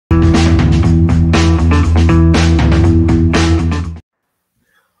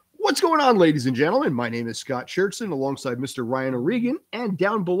going on, ladies and gentlemen? My name is Scott Churchson alongside Mr. Ryan O'Regan, and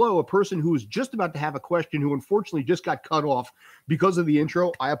down below, a person who is just about to have a question who unfortunately just got cut off because of the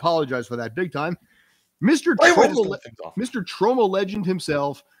intro. I apologize for that big time. Mr. Troma Legend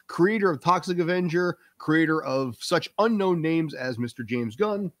himself, creator of Toxic Avenger, creator of such unknown names as Mr. James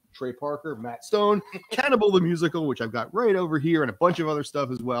Gunn, Trey Parker, Matt Stone, Cannibal the Musical, which I've got right over here, and a bunch of other stuff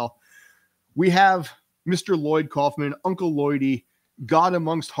as well. We have Mr. Lloyd Kaufman, Uncle Lloydie, God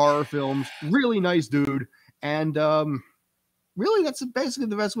amongst horror films, really nice dude, and really that's basically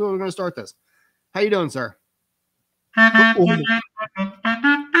the best way we're going to start this. How you doing, sir? Classic.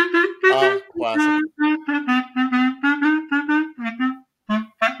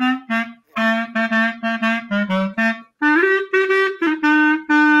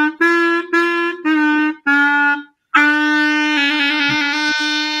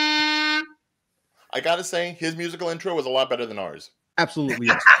 I gotta say, his musical intro was a lot better than ours. Absolutely,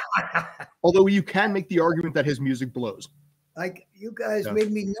 yes. Although you can make the argument that his music blows. Like, you guys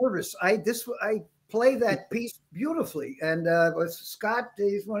made me nervous. I play that piece beautifully, and Scott,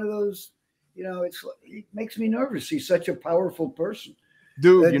 he's one of those. You know, it makes me nervous. He's such a powerful person,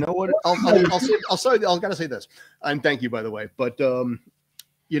 dude. You know what? I'll gotta say this, and thank you, by the way. But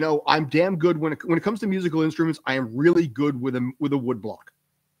you know, I'm damn good when it comes to musical instruments. I am really good with a wood block.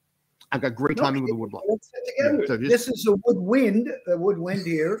 I've got great timing with the woodblock. Yeah, so this is a woodwind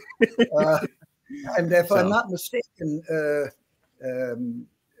here. And if I'm not mistaken, the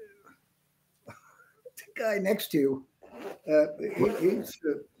guy next to you, he's,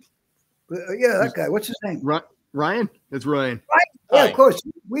 that guy. What's his name? Ryan? It's Ryan. Yeah, of course.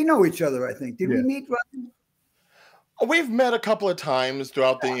 We know each other, I think. Did we meet Ryan? We've met a couple of times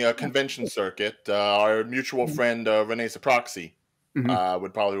throughout the convention circuit. Our mutual friend, Renee Saproxy.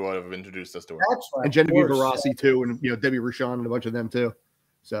 Would probably have introduced us to her. That's right, and Genevieve Garassi too, and Debbie Rochon and a bunch of them too.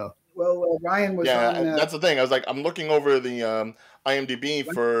 So Ryan was on. That's the thing. I was like, I'm looking over the IMDb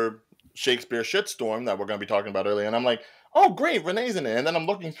for Shakespeare Shitstorm that we're going to be talking about earlier, and I'm like, oh great, Renee's in it. And then I'm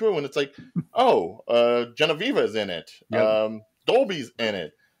looking through, and it's like, Genevieve's in it. Yep. Dolby's in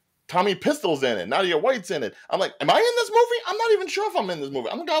it. Tommy Pistol's in it. Nadia White's in it. I'm like, am I in this movie? I'm not even sure if I'm in this movie.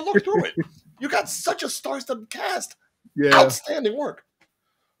 I'm going to look through it. You got such a star-studded cast. Yeah. Outstanding work.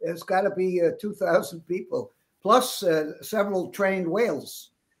 There's got to be 2,000 people, plus several trained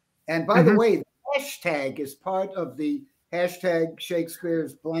whales. And by the way, the hashtag is part of the hashtag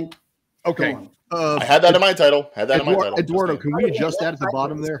Shakespeare's blank. Okay. I had that in my title. Eduardo, can we adjust that at the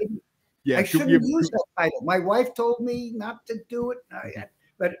bottom there? Yeah. I shouldn't use that title. My wife told me not to do it.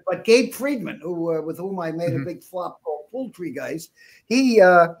 But Gabe Friedman, with whom I made a big flop called Poultry Guys,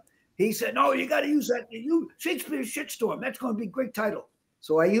 he said, no, you got to use that. Shakespeare's Shitstorm. That's going to be a great title.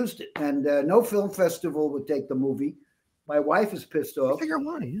 So I used it. And no film festival would take the movie. My wife is pissed off. I figure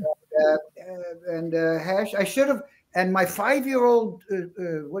why. I should have. And my 5-year-old,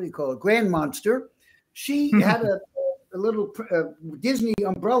 what do you call it, grand monster, she had a little Disney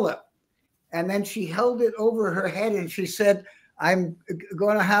umbrella. And then she held it over her head and she said, I'm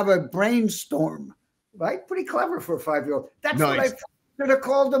going to have a brainstorm. Right? Pretty clever for a 5-year-old. That's nice. What I should have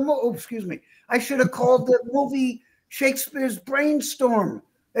called the I should have called the movie Shakespeare's Brainstorm.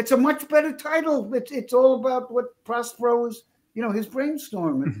 It's a much better title. It's all about what Prospero's, his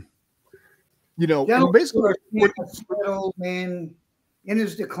brainstorm. Basically, a old man in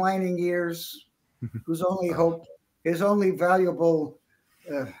his declining years, whose only hope, his only valuable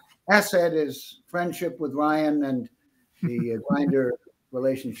asset is friendship with Ryan and the grinder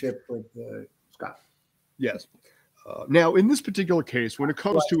relationship with Scott. Yes. Now, in this particular case, when it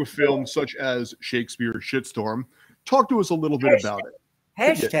comes to a film such as Shakespeare's Shitstorm, talk to us a little bit about it.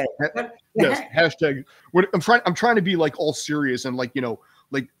 Hashtag. Yes, hashtag. I'm trying to be like all serious and interview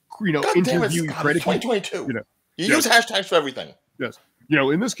credit. 2022. You use hashtags for everything. Yes.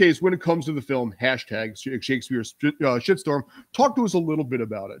 In this case, when it comes to the film hashtag Shakespeare's Shitstorm, talk to us a little bit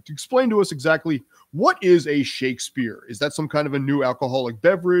about it. Explain to us exactly what is a Shakespeare. Is that some kind of a new alcoholic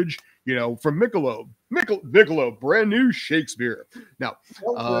beverage? From Michelob, brand new Shakespeare. Now,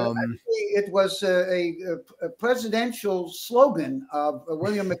 it was a presidential slogan of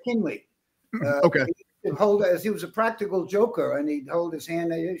William McKinley. Okay. He was a practical joker, and he'd hold his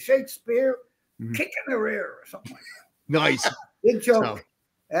hand, Shakespeare, kick in the rear, or something like that. Nice. Big joke. So,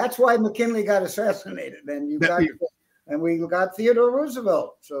 that's why McKinley got assassinated, and we got Theodore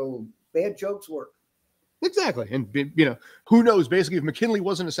Roosevelt. So bad jokes work. Exactly. And, who knows? Basically, if McKinley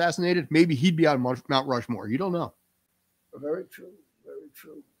wasn't assassinated, maybe he'd be on Mount Rushmore. You don't know. Very true. Very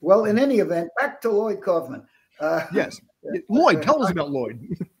true. Well, in any event, back to Lloyd Kaufman. Yes. Lloyd, tell us about Lloyd.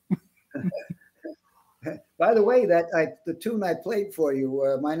 By the way, the tune I played for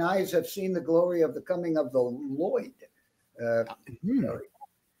you, mine eyes have seen the glory of the coming of the Lloyd.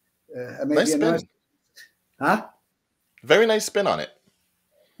 Nice spin. Huh? Very nice spin on it.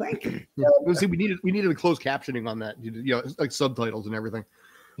 Thank you. See, we needed a closed captioning on that, like subtitles and everything.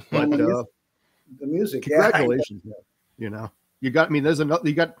 But the music, congratulations, you got. I mean,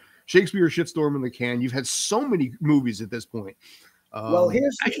 you got Shakespeare Shitstorm in the can. You've had so many movies at this point. Well,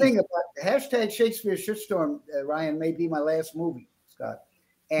 here's the thing about hashtag Shakespeare Shitstorm. Ryan, may be my last movie, Scott.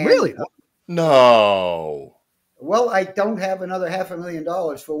 And, really? No. Well, I don't have another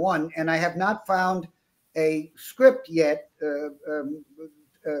 $500,000 for one, and I have not found a script yet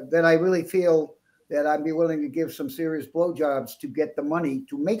that I really feel that I'd be willing to give some serious blowjobs to get the money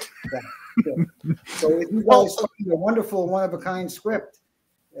to make that film. So if you guys find a wonderful, one-of-a-kind script,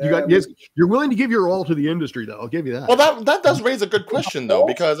 yes, you're willing to give your all to the industry, though. I'll give you that. Well, that does raise a good question, though,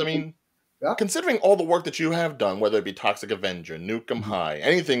 because I mean, considering all the work that you have done, whether it be Toxic Avenger, Nuke 'Em High,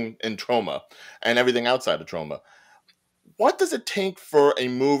 anything in Trauma, and everything outside of Trauma, what does it take for a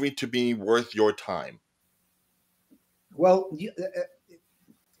movie to be worth your time? Well,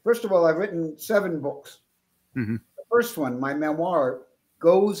 first of all, I've written 7 books. Mm-hmm. The first one, my memoir,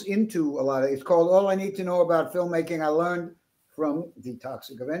 goes into a lot of. It's called "All I Need to Know About Filmmaking I Learned from the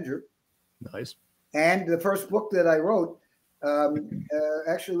Toxic Avenger." Nice. And the first book that I wrote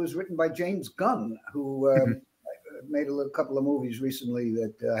actually was written by James Gunn, who made a couple of movies recently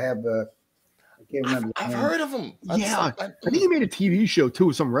that I have. I can't remember. I've heard of him. I think he made a TV show too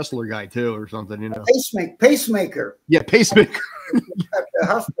with some wrestler guy too, or something. Pacemaker. Yeah, Pacemaker. At the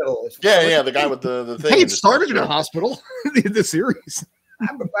hospital. Yeah, the guy with the thing. Hey, it started in a hospital. The series.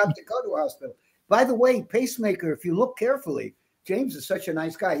 I'm about to go to a hospital. By the way, Pacemaker. If you look carefully, James is such a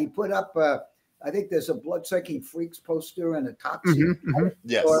nice guy. He put up. I think there's a Blood-Sucking Freaks poster and a Toxic.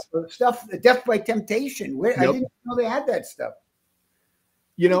 Yes. Or stuff. Death by Temptation. I didn't know they had that stuff.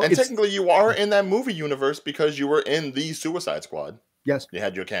 And technically, you are in that movie universe because you were in the Suicide Squad. Yes, you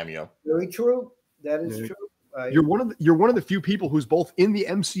had your cameo. Very true. That is true. You're one of the few people who's both in the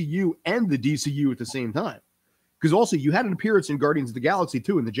MCU and the DCU at the same time. Because also you had an appearance in Guardians of the Galaxy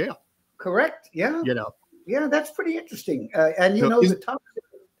too in the jail. Correct. Yeah. Yeah, that's pretty interesting. And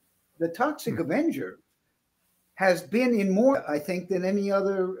the Toxic Avenger has been in more, I think, than any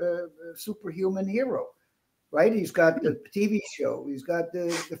other superhuman hero. Right, he's got the TV show. He's got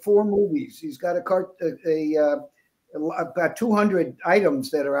the 4 movies. He's got about 200 items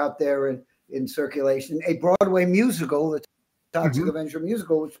that are out there in circulation. A Broadway musical, the Toxic Avenger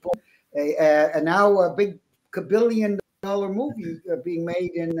musical, which and now a big $1 billion movie being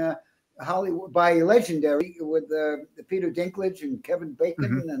made in Hollywood by Legendary with Peter Dinklage and Kevin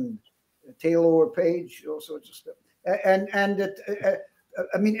Bacon and Taylor Page, all sorts of stuff.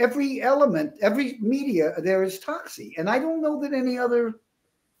 I mean, every element, every media, there is Toxie. And I don't know that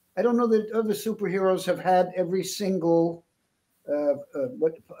other superheroes have had every single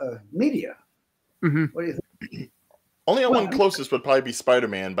media. Mm-hmm. What do you think? Only one closest would probably be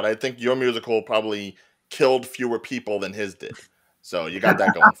Spider-Man, but I think your musical probably killed fewer people than his did. So you got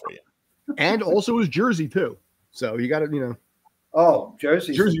that going for you. And also his jersey, too. So you got to, Oh,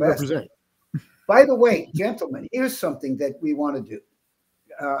 Jersey represent. By the way, gentlemen, here's something that we want to do.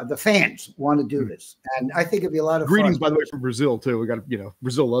 The fans want to do this, and I think it'd be a lot of greetings, fun. by the way, from Brazil too. We got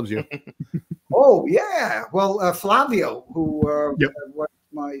Brazil loves you. Oh yeah, well Flavio, who was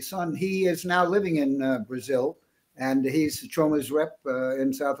my son, he is now living in Brazil, and he's Troma's rep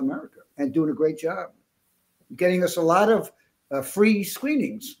in South America, and doing a great job, getting us a lot of free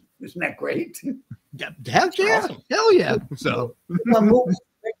screenings. Isn't that great? Yeah, awesome. Hell yeah! So make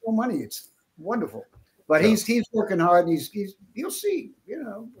no money. It's wonderful. But he's working hard. You'll see.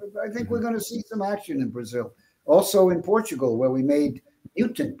 I think we're going to see some action in Brazil. Also in Portugal, where we made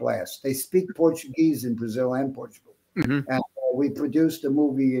Mutant Blast. They speak Portuguese in Brazil and Portugal, and we produced a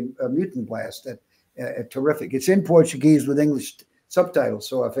movie, Mutant Blast, that terrific. It's in Portuguese with English subtitles,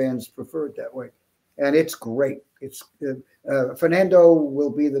 so our fans prefer it that way, and it's great. It's Fernando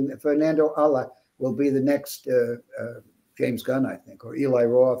Ala will be the next James Gunn, I think, or Eli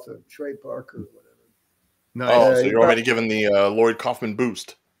Roth, or Trey Parker. Or whatever. Nice. Oh, so you're already given the Lloyd Kaufman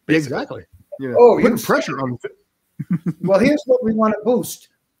boost. Basically. Exactly. Putting pressure on. Well, here's what we want to boost.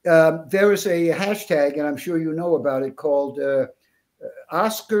 There is a hashtag, and I'm sure you know about it, called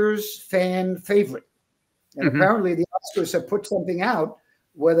Oscars Fan Favorite. And apparently the Oscars have put something out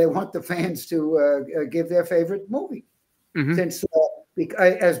where they want the fans to give their favorite movie. Since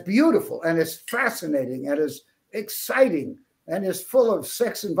as beautiful and as fascinating and as exciting and as full of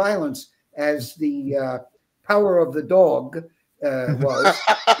sex and violence as the Power of the Dog was.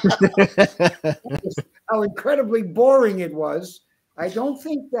 how incredibly boring it was, I don't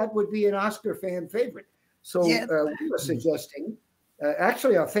think that would be an Oscar fan favorite. So we were suggesting,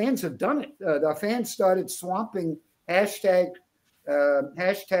 actually, our fans have done it. Our fans started swamping hashtag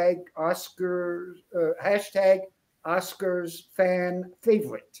Oscars fan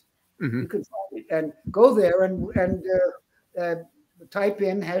favorite. You can find it and go there and type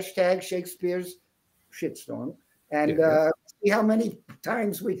in hashtag Shakespeare's shitstorm and see how many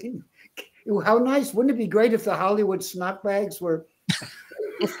times we can. How nice! Wouldn't it be great if the Hollywood snotbags were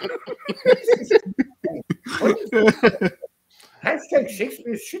hashtag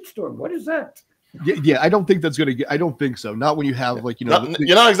Shakespeare's shitstorm? What is that? Yeah, I don't think that's gonna get. I don't think so. Not when you have like you're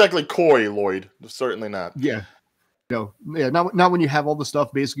not exactly coy, Lloyd. Certainly not. Yeah, not when you have all the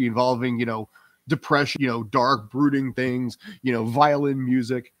stuff basically involving depression, dark, brooding things, violin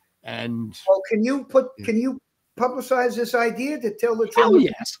music, and. Oh, can you publicize this idea to tell the truth? Oh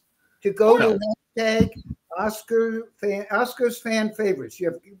yes. To go to hashtag Oscars fan favorites.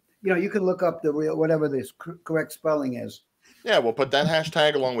 You can look up the real whatever this correct spelling is. Yeah, we'll put that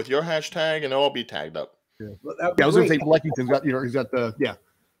hashtag along with your hashtag, and it'll all be tagged up. Yeah, I was going to say Bleckington's got he's got the So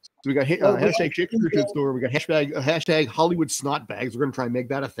we got hashtag Shakespeare Shitstorm. We got hashtag Hollywood Snotbags. We're going to try and make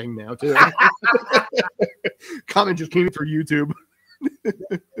that a thing now too. Comment just came through YouTube.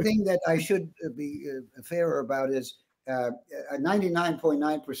 The thing that I should be fairer about is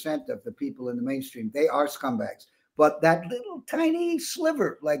 99.9% of the people in the mainstream, they are scumbags. But that little tiny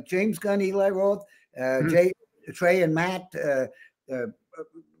sliver, like James Gunn, Eli Roth, Trey and Matt,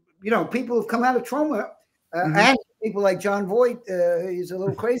 people who've come out of trauma, and people like John Voight, he's a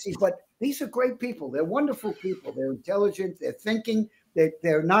little crazy, but these are great people. They're wonderful people. They're intelligent. They're thinking.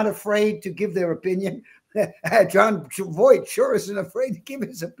 They're not afraid to give their opinion. John Voight sure isn't afraid to give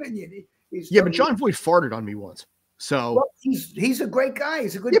his opinion. But John Voight farted on me once. So he's a great guy.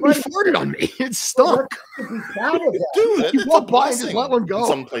 He's a good. He farted on me. It stunk. Be proud of that. Dude, he walked by and just let one go. In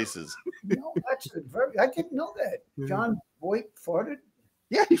some places. No, I didn't know that. John Voight farted.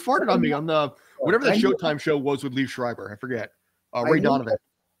 Yeah, he farted on me on the whatever that Showtime show was with Liev Schreiber. I forget. Ray Donovan.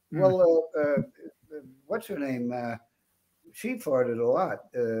 Well, what's her name? She farted a lot.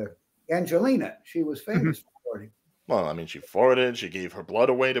 Angelina. She was famous for farting. Well, I mean, she farted. She gave her blood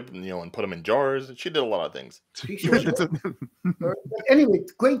away to and put them in jars. She did a lot of things. Anyway,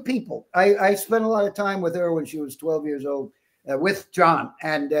 great people. I spent a lot of time with her when she was 12 years old with John,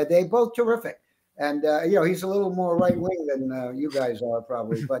 and they both terrific. And he's a little more right wing than you guys are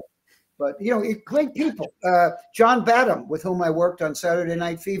probably, but great people. John Badham, with whom I worked on Saturday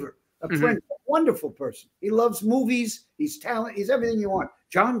Night Fever, a friend, a wonderful person. He loves movies. He's talented. He's everything you want.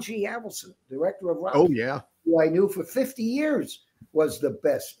 John G. Avildsen, director of Rocky. Oh yeah. Who I knew for 50 years was the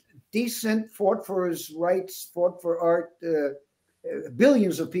best. Decent, fought for his rights, fought for art.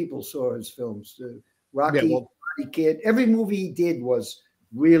 Billions of people saw his films. Rocky, Karate Kid. Every movie he did was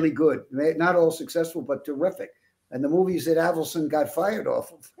really good. Not all successful, but terrific. And the movies that Avildsen got fired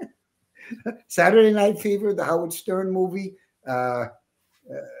off of. Saturday Night Fever, the Howard Stern movie.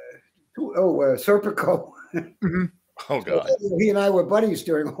 Serpico. Oh God! He and I were buddies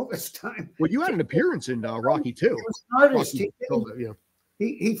during all this time. Well, you had an appearance in Rocky too. He was an artist.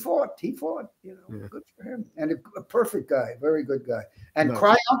 He fought. Good for him. And a perfect guy, very good guy. And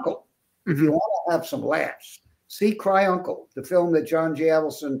Cry Uncle. If you want to have some laughs, see Cry Uncle, the film that John J.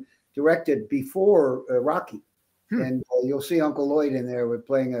 Avildsen directed before Rocky, and you'll see Uncle Lloyd in there with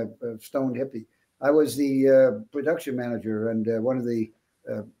playing a stoned hippie. I was the production manager, and one of the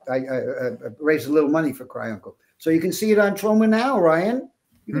I raised a little money for Cry Uncle. So you can see it on Troma now, Ryan.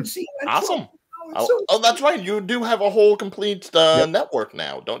 You can see it. Awesome. That's right. You do have a whole complete network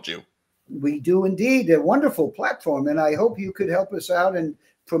now, don't you? We do indeed. A wonderful platform. And I hope you could help us out and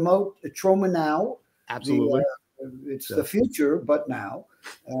promote Troma Now. Absolutely. It's the future, but now.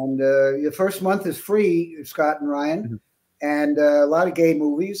 And your first month is free, Scott and Ryan. And a lot of gay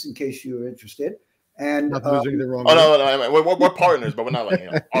movies, in case you're interested. And not losing the wrong. We're partners, but we're not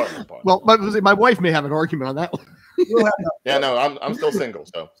like partners. Well, my wife may have an argument on that one. Yeah, no, I'm still single,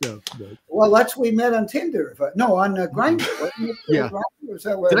 so. Well, that's we met on Tinder. On Grindr. Yeah.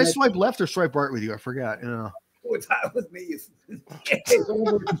 Did I swipe left or swipe right with you? I forgot. It's not with me.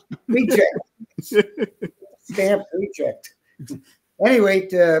 Reject. Stamp reject. Anyway,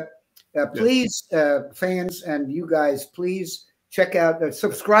 please, fans and you guys, please. Check out,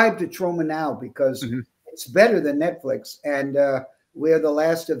 subscribe to Troma Now because it's better than Netflix. And we're the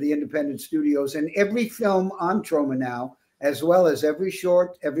last of the independent studios. And every film on Troma Now, as well as every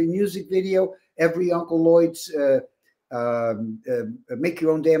short, every music video, every Uncle Lloyd's Make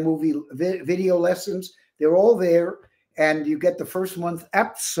Your Own Damn Movie video lessons, they're all there. And you get the first month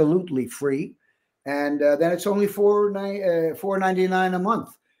absolutely free. and then it's only $4.99 a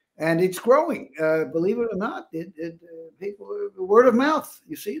month, and it's growing. Believe it or not, people, the word of mouth.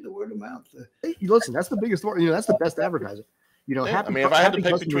 You see, the word of mouth. Hey, listen, that's the biggest. That's the best advertising. Yeah, I mean, if I had to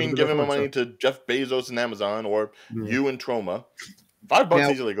pick between giving my money to Jeff Bezos and Amazon or you and Troma,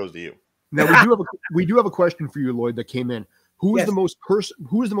 $5 easily goes to you. Now we do have a question for you, Lloyd, that came in. Who is the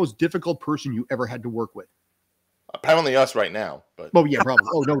most difficult person you ever had to work with? Apparently us right now, but yeah, probably.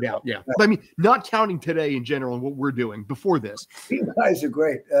 Oh, no doubt. Yeah. But I mean, not counting today in general and what we're doing before this. You guys are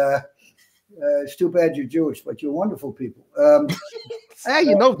great. It's too bad you're Jewish, but you're wonderful people. Hey,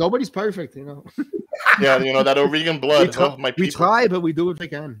 nobody's perfect, Yeah, that O'Regan blood. We try, but we do what we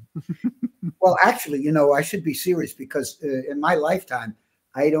can. Well, actually, I should be serious because in my lifetime,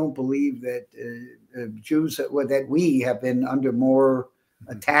 I don't believe that Jews that we have been under more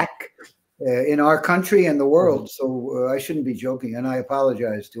attack in our country and the world. So I shouldn't be joking, and I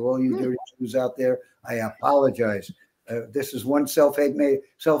apologize to all you dirty Jews out there. I apologize. This is one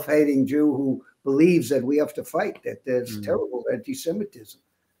self-hating Jew who believes that we have to fight. That there's terrible anti-Semitism,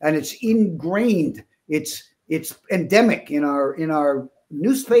 and it's ingrained. It's endemic in our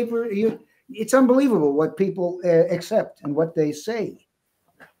newspaper. It's unbelievable what people accept and what they say.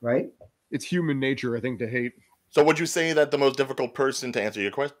 Right? It's human nature, I think, to hate. So would you say that the most difficult person to answer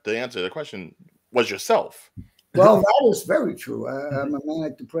the question was yourself? Well, that is very true. I'm a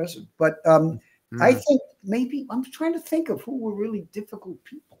manic depressive, but I think maybe I'm trying to think of who were really difficult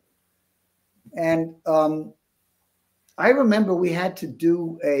people. And I remember we had to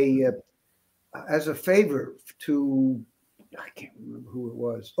do as a favor to, I can't remember who it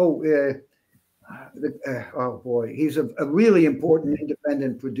was. Oh boy, he's a really important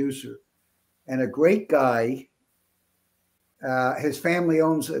independent producer and a great guy. His family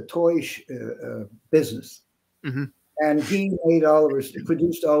owns a toy business, and he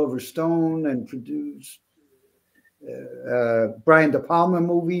produced Oliver Stone and produced Brian De Palma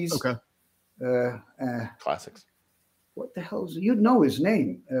movies. Okay, classics. What the hell is it? You'd know his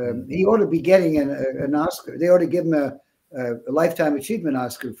name. He ought to be getting an Oscar. They ought to give him a Lifetime Achievement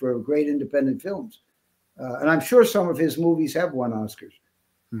Oscar for great independent films. And I'm sure some of his movies have won Oscars.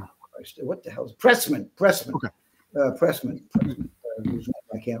 Oh, Christ, what the hell is Pressman? Okay. Pressman.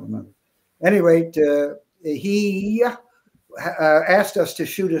 I can't remember. At any rate, he asked us to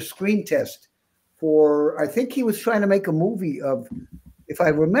shoot a screen test for, I think he was trying to make a movie of, if I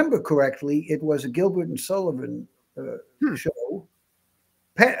remember correctly, it was a Gilbert and Sullivan show.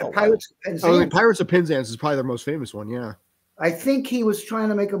 Pirates of Penzance. Pirates of Penzance is probably their most famous one, yeah. I think he was trying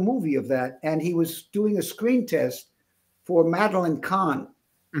to make a movie of that, and he was doing a screen test for Madeline Kahn,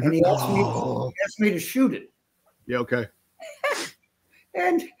 and he asked me to shoot it. Yeah, okay.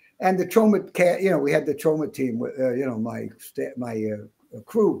 and the Troma cat, we had the Troma team with my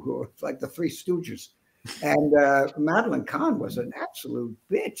crew, who was like the Three Stooges, and Madeline Kahn was an absolute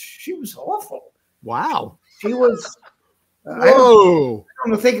bitch. She was awful. Wow. She was. Whoa! I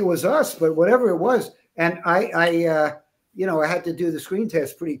don't think it was us, but whatever it was, and I had to do the screen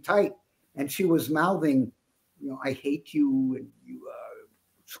test pretty tight, and she was mouthing, I hate you, and you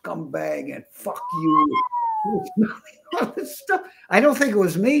scumbag, and fuck you. All this stuff. I don't think it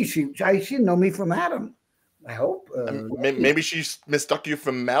was me. She didn't know me from Adam. I hope. Maybe she mistook you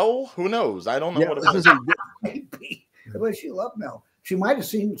for Mel. Who knows? I don't know what it was. Maybe. But she loved Mel. She might have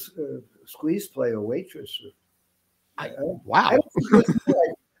seen Squeeze play a waitress. Wow.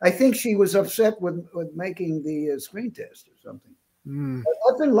 I think she was upset with making the screen test or something.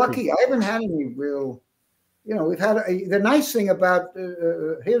 I've been lucky. I haven't had any real, we've had the nice thing about,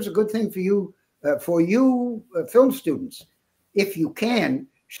 here's a good thing for you film students. If you can,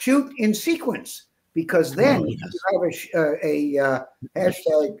 shoot in sequence, because then if you have a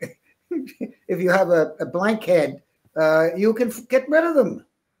hashtag, if you have a blank head, you can get rid of them.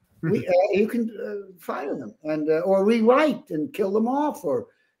 You can fire them and or rewrite and kill them off. Or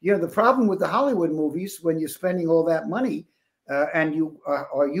the problem with the Hollywood movies, when you're spending all that money and you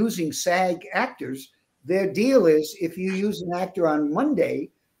are using SAG actors, their deal is if you use an actor on Monday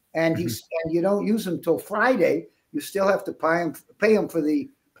and you don't use him till Friday, you still have to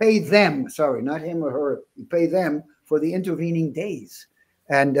pay them. Sorry, not him or her. You pay them for the intervening days.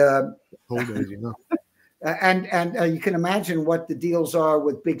 And And you can imagine what the deals are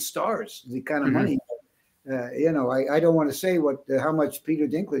with big stars, the kind of money. I don't want to say how much Peter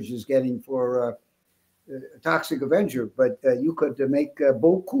Dinklage is getting for Toxic Avenger, but you could make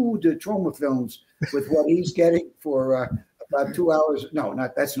beaucoup de Troma films with what he's getting for about 2 hours. No,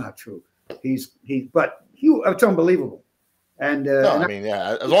 that's not true. But it's unbelievable. And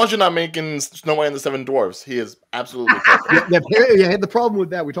as long as you're not making Snow White and the Seven Dwarfs, he is absolutely perfect. I had the problem with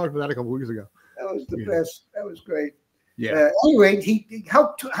that. We talked about that a couple weeks ago. was the best. That was great. Yeah. Anyway,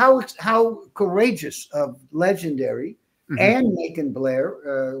 how courageous of Legendary and Macon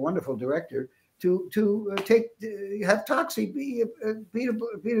Blair, wonderful director, to have Toxie be Peter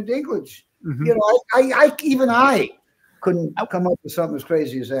Dinklage. You know, even I couldn't come up with something as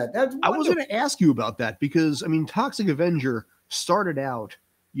crazy as that. That's I was going to ask you about that because I mean, Toxic Avenger started out,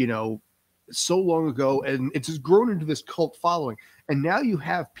 you know, so long ago, and it's just grown into this cult following, and now you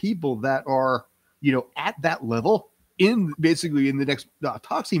have people that are, you know, at that level in basically in the next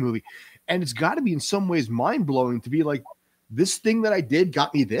Toxie movie, and it's got to be in some ways mind blowing to be like, this thing that I did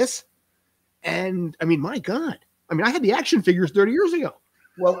got me this, and I mean, my God, I mean, I had the action figures 30 years ago.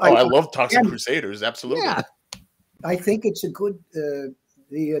 Well, I love Toxic Crusaders, absolutely. Yeah. I think it's a good.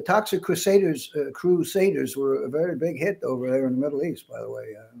 The Toxic Crusaders were a very big hit over there in the Middle East, by the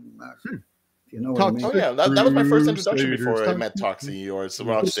way. You know what I mean? Oh yeah, that was my first introduction before I met Toxie or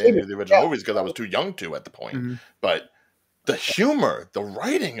watched any of the original movies because I was too young to at the point. But the humor, the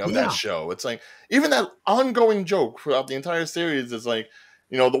writing of that show, it's like even that ongoing joke throughout the entire series is like,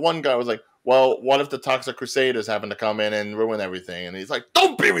 you know, the one guy was like, well, what if the Toxic Crusaders happen to come in and ruin everything? And he's like,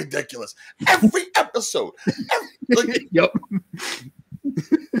 don't be ridiculous. Every episode. Yep.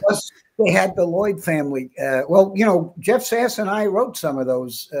 Plus, they had the Lloyd family. Well, you know, Jeff Sass and I wrote some of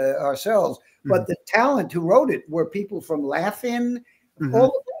those ourselves, but the talent who wrote it were people from Laugh-In,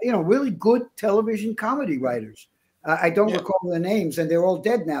 all, you know, really good television comedy writers. I don't recall the names, and they're all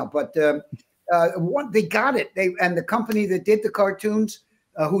dead now, but they got it. And the company that did the cartoons,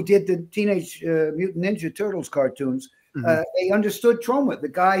 who did the Teenage Mutant Ninja Turtles cartoons, they understood trauma. The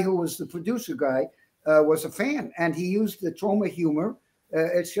guy who was the producer guy was a fan, and he used the trauma humor.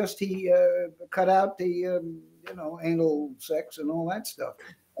 It's just he cut out the you know, anal sex and all that stuff.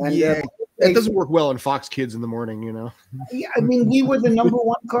 And, it doesn't work well on Fox Kids in the morning, you know. Yeah, I mean, we were the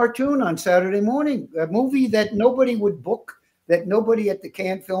 #1 cartoon on Saturday morning. A movie that nobody would book, that nobody at the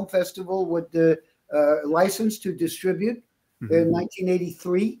Cannes Film Festival would license to distribute in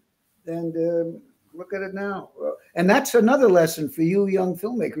 1983. And look at it now. And that's another lesson for you young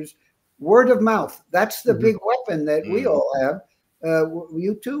filmmakers. Word of mouth. That's the big weapon that we all have.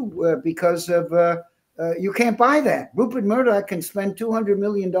 You too, because of you can't buy that. Rupert Murdoch can spend $200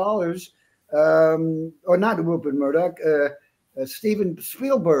 million, or not Rupert Murdoch, Steven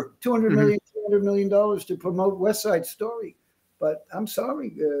Spielberg, $200 million to promote West Side Story. But I'm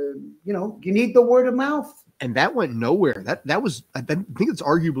sorry, you know, you need the word of mouth. And that went nowhere. That was, I think it's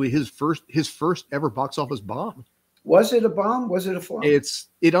arguably his first ever box office bomb. Was it a bomb? Was it a flop? I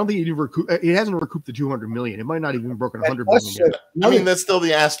don't think it hasn't recouped the 200 million. It might not even broken 100 million yet. I mean, that's still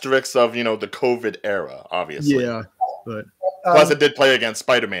the asterisk of, you know, the COVID era, obviously. Yeah, but plus it did play against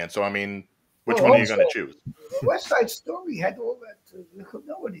Spider-Man. So I mean, which one are you going to choose? West Side Story had all that.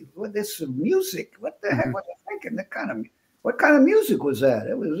 Nobody. What this music? What the heck was I thinking? What kind of music was that?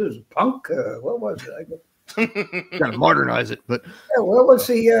 It was punk. What was it? Gotta modernize it, but what was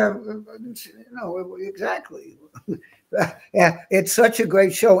the no, exactly. Yeah, it's such a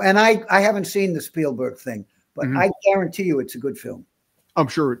great show, and I haven't seen the Spielberg thing, but I guarantee you it's a good film. I'm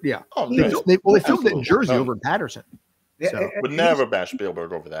sure. Yeah. Oh, they filmed it in Jersey over in Patterson. So. Would never bash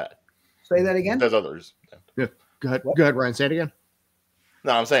Spielberg over that. Say that again. There's others. Yeah. Go ahead, Ryan. Say it again.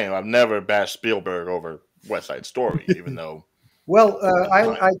 No, I'm saying I've never bashed Spielberg over West Side Story, even though. Well,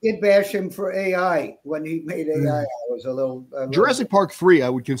 I did bash him for AI when he made AI. I was a little Jurassic Park 3. I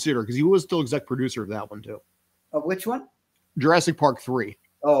would consider because he was still exec producer of that one too. Of which one? Jurassic Park 3.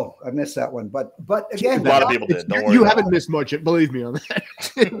 Oh, I missed that one. But again, a lot of people did. Don't worry. You haven't missed much. Believe me on that.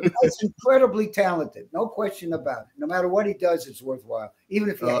 He's incredibly talented, no question about it. No matter what he does, it's worthwhile, even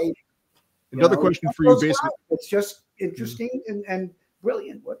if you hate it. Another question for you, basically. It's just interesting and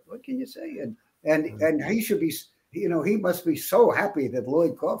brilliant. What can you say? And he should be. You know, he must be so happy that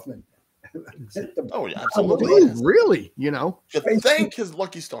Lloyd Kaufman. Oh yeah, absolutely. Dude, really? You know, thank his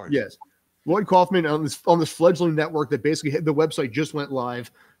lucky stars. Yes, Lloyd Kaufman on this fledgling network that basically the website just went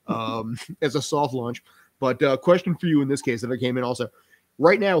live as a soft launch. But question for you in this case that I came in also.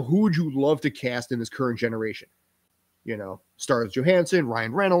 Right now, who would you love to cast in this current generation? You know, Scarlett Johansson,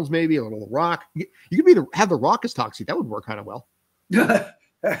 Ryan Reynolds, maybe a little The Rock. You could have The Rock as Toxie. That would work kind of well.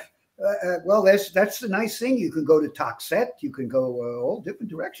 Well, that's the nice thing. You can go to Toxet. You can go all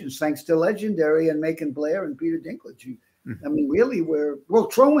different directions, thanks to Legendary and Macon Blair and Peter Dinklage. I mean, really,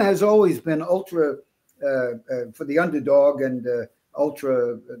 Troma has always been ultra for the underdog and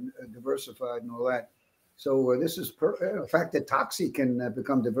ultra diversified and all that. So this is the fact that Toxie can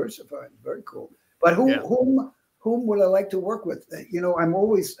become diversified. Very cool. But whom would I like to work with? You know, I'm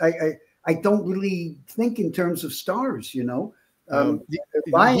always I don't really think in terms of stars. You know.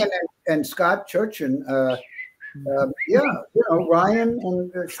 Ryan and Scott Churchson. Ryan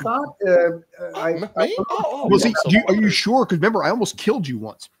and Scott. Well, see, are you sure? Because remember, I almost killed you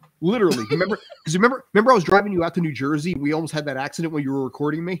once. Literally, remember? Because remember, I was driving you out to New Jersey. We almost had that accident when you were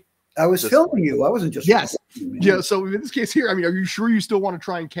recording me. I was filming you. I wasn't just Yeah. So in this case here, I mean, are you sure you still want to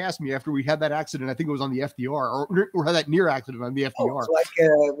try and cast me after we had that accident? I think it was on the FDR, or had that near accident on the FDR. It's like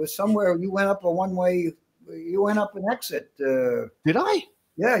it was somewhere. You went up a one-way. You went up an exit. Did I?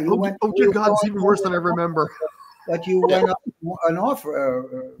 Yeah, you went. Oh dear God, it's even worse than I remember. But you went up an off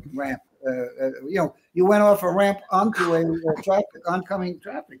ramp. You went off a ramp onto a oncoming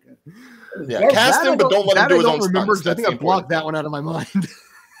traffic. Yeah, cast him, but don't let him do his own stunts. I think I blocked that one out of my mind.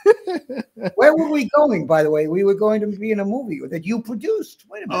 Where were we going, by the way? We were going to be in a movie that you produced.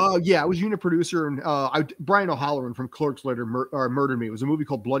 Wait a minute. Yeah, I was unit producer, and Brian O'Halloran from Clerks later murdered me. It was a movie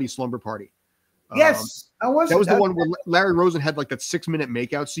called Bloody Slumber Party. Yes, that was the one where Larry Rosen had like that 6-minute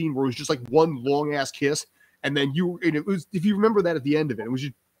makeout scene where it was just like one long ass kiss, and then it was, if you remember that at the end of it, it was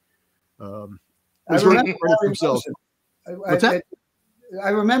just What's that? I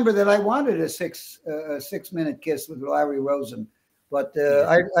remember that I wanted a 6-minute kiss with Larry Rosen, but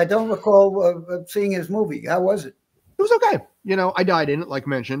I don't recall seeing his movie. How was it? It was okay. I died in it, like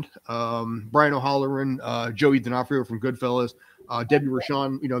mentioned. Brian O'Halloran, Joey D'Onofrio from Goodfellas, Debbie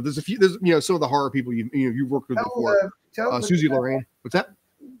Rochon. There's some of the horror people you've worked with before. Susie Lorraine. What's that?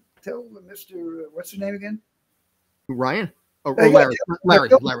 Tell Mr. What's his name again? Ryan? Oh, Larry. Larry.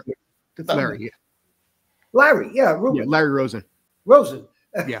 Yeah. Larry. Yeah. Ruben. Yeah. Larry Rosen.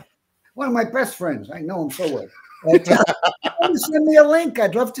 Yeah. One of my best friends. I know him so well. Send me a link.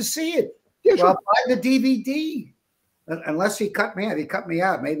 I'd love to see it. Yeah, sure. I'll buy the DVD. Unless he cut me out. He cut me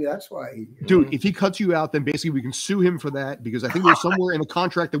out. Maybe that's why. Dude, if he cuts you out, then basically we can sue him for that, because I think there's somewhere in the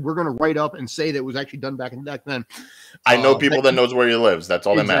contract that we're going to write up and say that it was actually done back then. I know people that knows where he lives. That's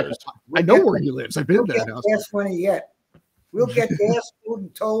all that matters. I know where he lives. I've been there. Gas money yet. We'll get gas, food,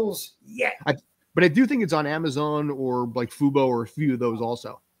 and tolls yet. But I do think it's on Amazon or like Fubo or a few of those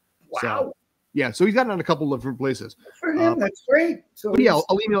also. Wow. So he's got it on a couple of different places. For him, that's great. So yeah,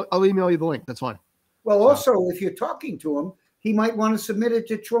 I'll email you the link. That's fine. Well, also, if you're talking to him, he might want to submit it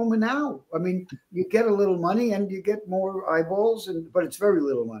to Troma Now. I mean, you get a little money and you get more eyeballs, but it's very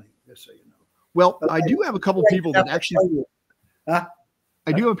little money, just so you know. Well, I do have a couple people that actually. I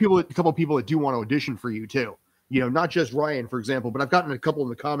do have a couple of people that do want to audition for you too. Not just Ryan, for example, but I've gotten a couple in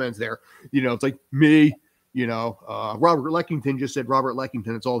the comments there. It's like me. Robert Leckington just said Robert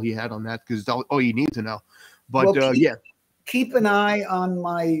Leckington. It's all he had on that because it's all you need to know. But keep an eye on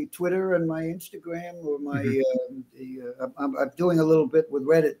my Twitter and my Instagram or my. I'm doing a little bit with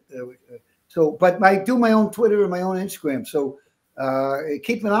Reddit, but I do my own Twitter and my own Instagram. So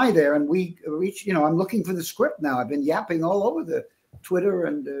keep an eye there, and we reach. I'm looking for the script now. I've been yapping all over the Twitter,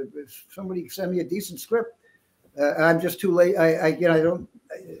 and somebody send me a decent script. I'm just too late. I'm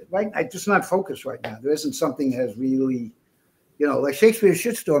just not focused right now. There isn't something that has really, like Shakespeare's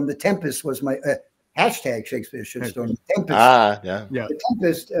Shitstorm. The Tempest was my. Hashtag Shakespeare Shitstorm. Tempest. Yeah. The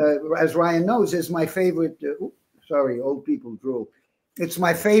Tempest, as Ryan knows, is my favorite. Old people drool. It's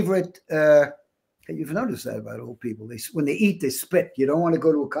my favorite. You've noticed that about old people. When they eat, they spit. You don't want to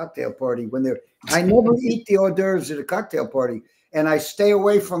go to a cocktail party when they're. I never eat the hors d'oeuvres at a cocktail party, and I stay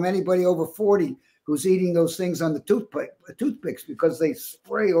away from anybody over 40 who's eating those things on the toothpicks because they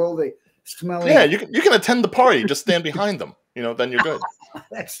spray all the smelling. Yeah, you can attend the party. Just stand behind them. Then you're good.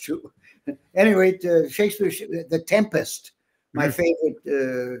 That's true. Anyway, Shakespeare, The Tempest, my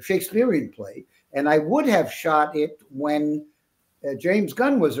favorite Shakespearean play, and I would have shot it when James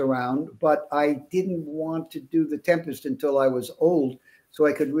Gunn was around, but I didn't want to do The Tempest until I was old, so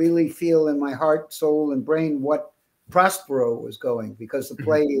I could really feel in my heart, soul, and brain what Prospero was going, because the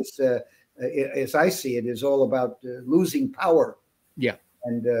play is, as I see it, is all about losing power,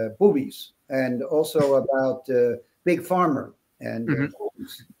 and boobies, and also about Big Farmer. And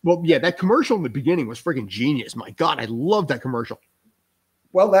well, yeah, that commercial in the beginning was freaking genius. My God, I love that commercial.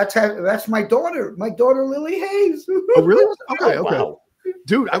 Well, that's my daughter Lily Hayes. Oh, really? Okay. Wow.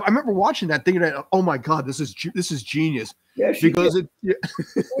 Dude, I remember watching that thinking, oh my God, this is genius. Yeah, she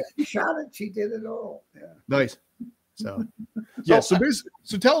she shot it. She did it all. Yeah. Nice. So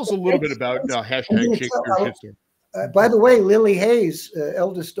tell us a little bit about hashtag Shakespeare Shitstorm. By the way, Lily Hayes,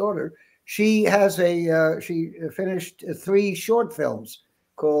 eldest daughter. She has she finished 3 short films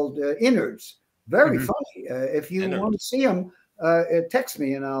called Innards. Very funny. If you want to see them, text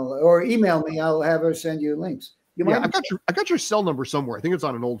me or email me. I'll have her send you links. You Yeah, mind? I got your cell number somewhere. I think it's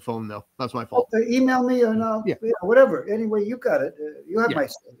on an old phone though. That's my fault. Email me or no, Yeah. whatever. Anyway, you got it. You have Yeah. my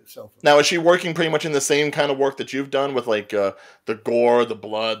cell phone. Now, is she working pretty much in the same kind of work that you've done with like the gore, the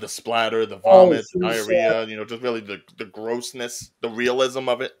blood, the splatter, the vomit, the she's, diarrhea? Just really the grossness, the realism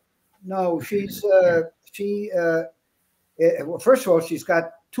of it. No, she's well, first of all, she's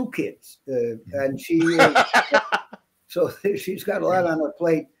got 2 kids, and so she's got a lot on her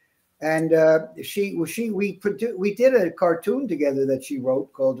plate. And we did a cartoon together that she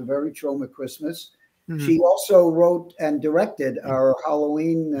wrote called "A Very Trauma Christmas." Mm-hmm. She also wrote and directed our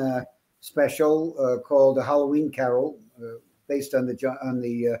Halloween special called "The Halloween Carol," based on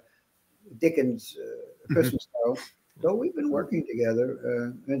the Dickens Christmas Carol. So we've been working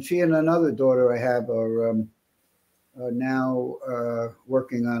together, and she and another daughter I have are now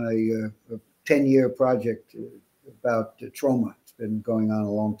working on a 10-year project about trauma. It's been going on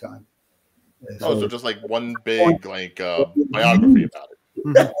a long time. So just like one big biography about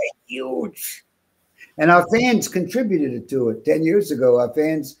it. Huge. And our fans contributed to it. 10 years ago, our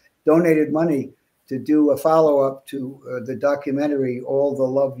fans donated money to do a follow-up to the documentary "All the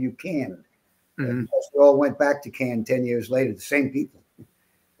Love You Can." Mm-hmm. We all went back to Cannes 10 years later, the same people.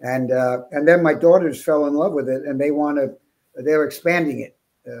 And then my daughters fell in love with it, and they're expanding it.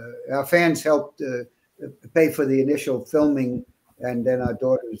 Our fans helped pay for the initial filming, and then our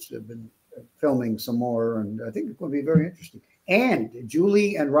daughters have been filming some more, and I think it's going to be very interesting. And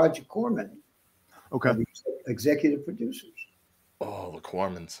Julie and Roger Corman, executive producers. Oh, the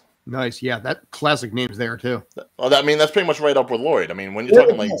Cormans. Nice. Yeah, that classic name's there too. Well, that's pretty much right up with Lloyd. I mean, when you're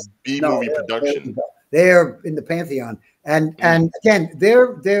talking like B-movie production, they're in the pantheon. And again,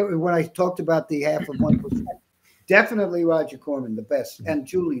 they're when I talked about the 0.5%, definitely Roger Corman, the best, and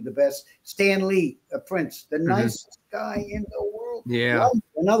Julie, the best. Stan Lee, a Prince, the nicest guy in the world. Yeah.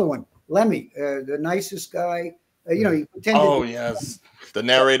 Another one, Lemmy, the nicest guy. He pretended. Oh yes, the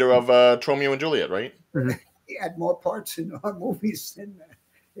narrator of Romeo and Juliet, right? He had more parts in our movies than.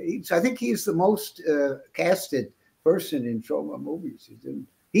 I think he's the most casted person in trauma movies.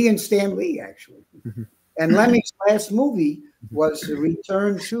 He and Stan Lee, actually. And Lemmy's last movie was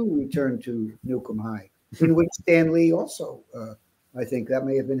Return to Newcomb High, in which Stan Lee also, I think that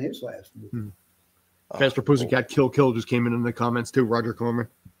may have been his last movie. Faster Pussycat Kill Kill just came in the comments too, Roger Corman.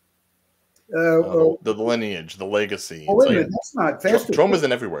 The lineage, the legacy. Oh, wait a minute, that's not Faster. Trauma's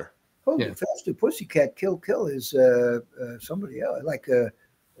in everywhere. Faster Pussycat Kill Kill is somebody else, like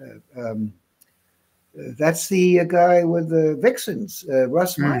that's the guy with the Vixens,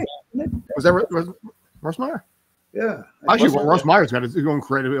 Russ Meyer. Was that Russ Meyer? Yeah. Actually, Russ Meyer's got his own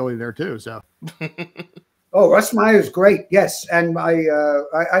credibility there too. So. Oh, Russ Meyer's great. Yes, and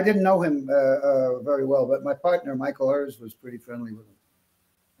I didn't know him very well, but my partner Michael Hers was pretty friendly with him,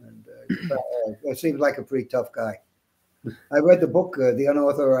 and he seemed like a pretty tough guy. I read the book, the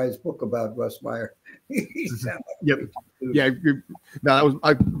unauthorized book about Russ Meyer. He sounded like yeah. No, that was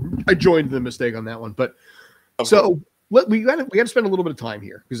I joined the mistake on that one, but so we got to spend a little bit of time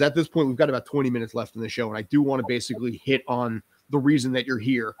here because at this point we've got about 20 minutes left in the show, and I do want to basically hit on the reason that you're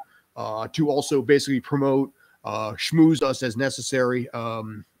here to also basically promote, schmooze us as necessary,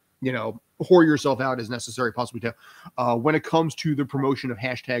 whore yourself out as necessary, possibly too, when it comes to the promotion of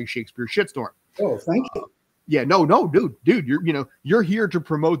 #Shakespeare Shitstorm. Oh, thank you. Yeah, no, dude, you're here to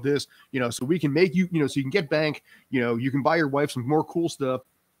promote this, so we can make you, so you can get bank, you can buy your wife some more cool stuff,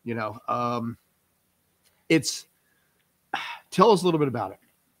 tell us a little bit about it.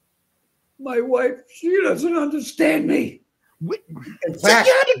 My wife, she doesn't understand me. In fact,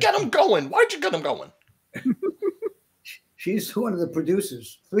 you had to get him going. Why'd you get him going? She's one of the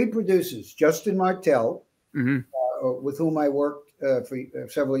producers, 3 producers, Justin Martell, with whom I worked for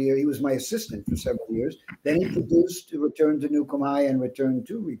several years. He was my assistant for several years. Then he produced Return to Newcomb High and Return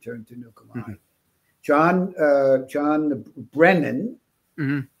to Newcomb High. John Brennan,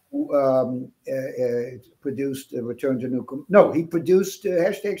 who produced Return to Newcomb. No, he produced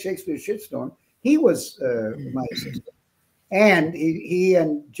 #Shakespeare Shitstorm. He was my assistant. And he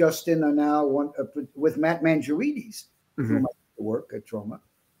and Justin are now with Matt Mangiarides, whom I work at Trauma.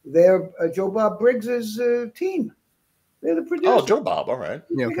 They're Joe Bob Briggs's team. They're the producers. Oh, Joe Bob, all right.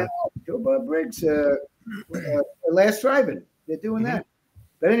 Yeah, okay. Joe Bob Briggs, Last Drive-In. They're doing that.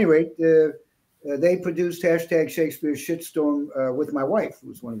 But anyway, they produced #Shakespeare Shitstorm with my wife, who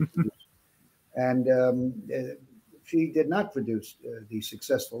was one of the producers. And she did not produce the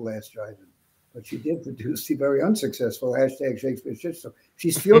successful Last Drive-In, but she did produce the very unsuccessful #Shakespeare Shitstorm.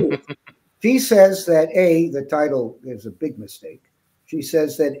 She's furious. She says that the title is a big mistake. She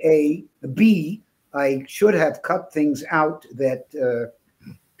says that B, I should have cut things out that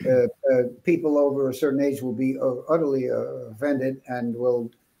people over a certain age will be utterly offended and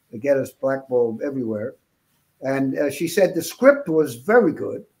will get us blackballed everywhere. And she said the script was very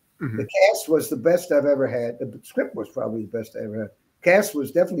good. Mhm. The cast was the best I've ever had. The script was probably the best I ever had. Cast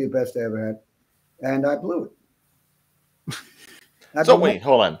was definitely the best I ever had. And I blew it. So wait,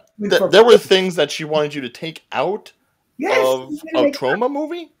 hold on. There were things that she wanted you to take out of a trauma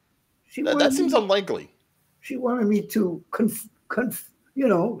movie? That seems unlikely. She wanted me to, to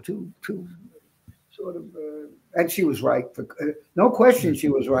sort of, and she was right. No question, she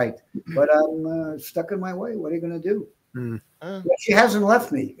was right. But I'm stuck in my way. What are you going to do? She hasn't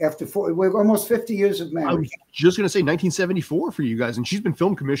left me after we're almost 50 years of marriage. I was just going to say 1974 for you guys, and she's been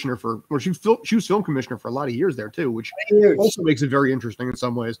film commissioner she was film commissioner for a lot of years there too, which also makes it very interesting in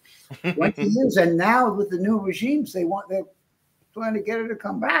some ways. 20 years, and now with the new regimes, they're trying to get her to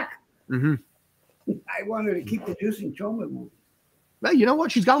come back. Mm-hmm. I want her to keep producing trauma movies. Well, you know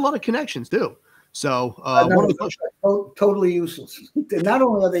what? She's got a lot of connections too. So one of the questions, totally useless. Not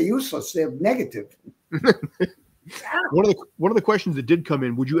only are they useless, they're negative. One of the questions that did come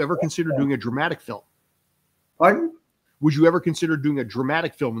in: would you ever consider doing a dramatic film? Pardon? Would you ever consider doing a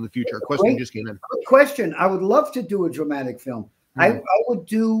dramatic film in the future? A question just came in. Good question. I would love to do a dramatic film. I would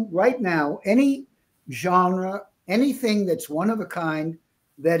do right now any genre, anything that's one of a kind,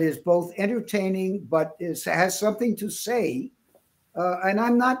 that is both entertaining but has something to say. And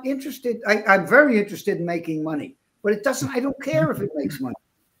I'm not interested. I'm very interested in making money, but it doesn't. I don't care if it makes money.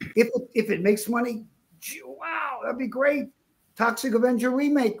 If it makes money, wow, that'd be great. Toxic Avenger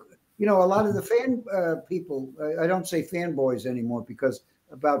remake. A lot of the fan people. I don't say fanboys anymore because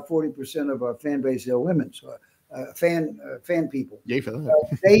about 40% of our fan base are women. So fan people. Yay for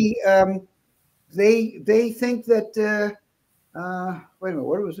that. They think that. Wait a minute.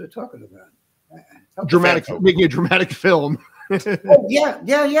 What was I talking about? Making a dramatic film. Oh, yeah.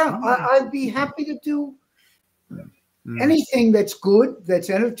 I'd be happy to do anything that's good, that's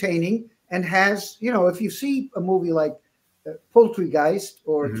entertaining, and has, if you see a movie like Poultrygeist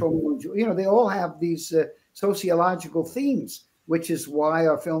or they all have these sociological themes, which is why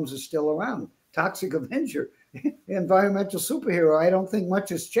our films are still around. Toxic Avenger, environmental superhero. I don't think much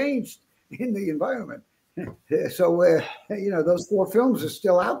has changed in the environment. So, those 4 films are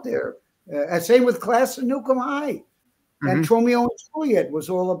still out there. Same with Class of Newcomb High. And Romeo and Juliet was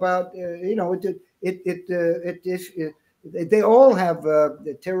all about, they all have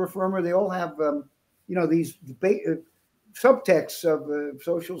terra firma. They all have, these subtexts of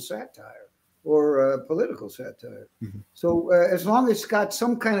social satire or political satire. So as long as it's got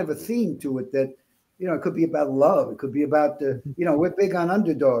some kind of a theme to it that, it could be about love. It could be about, we're big on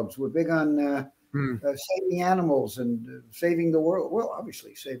underdogs. We're big on saving animals and saving the world. Well,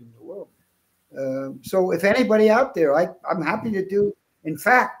 obviously saving the world. So if anybody out there, I'm happy to do. In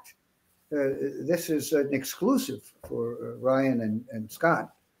fact, this is an exclusive for Ryan and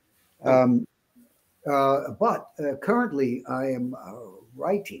Scott. But currently I am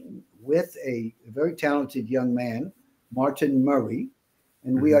writing with a very talented young man, Martin Murray,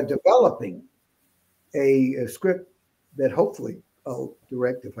 and we are developing a script that hopefully I'll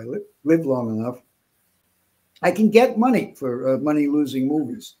direct if I live long enough. I can get money for money-losing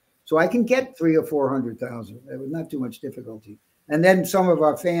movies. So I can get 300,000 or 400,000. It was not too much difficulty. And then some of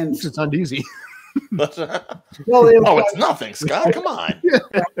our fans. It's not easy. Well, it's nothing, Scott. Come on.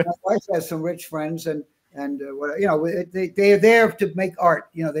 My wife has some rich friends, and they're there to make art.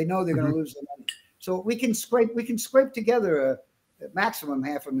 They know they're going to lose their money. So we can scrape together a maximum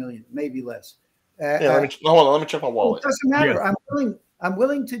 $500,000, maybe less. Let me check my wallet. It doesn't matter. Yeah. I'm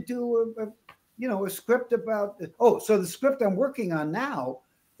willing to do a script about. So the script I'm working on now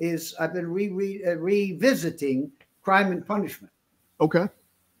is I've been revisiting Crime and Punishment. Okay.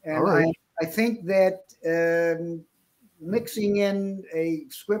 And right. I think that mixing in a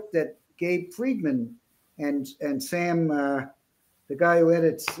script that Gabe Friedman and Sam, the guy who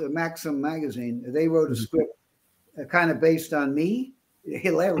edits Maxim magazine, they wrote a script kind of based on me,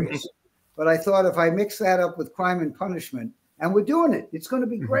 hilarious. But I thought if I mix that up with Crime and Punishment, and we're doing it, it's going to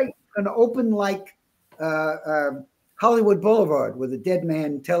be great. It's going to open like Hollywood Boulevard with a dead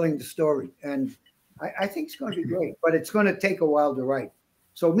man telling the story. And I think it's going to be great, but it's going to take a while to write.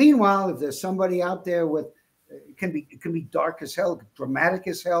 So meanwhile, if there's somebody out there with, it can be dark as hell, dramatic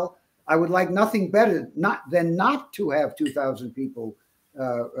as hell. I would like nothing better than not to have 2,000 people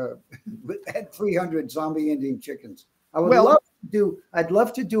at 300 zombie Indian chickens. I'd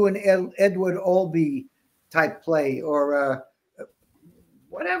love to do an Edward Albee type play or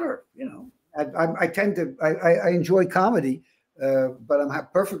whatever, I enjoy comedy, but I'm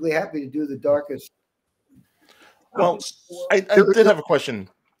perfectly happy to do the darkest. Well, I did have a question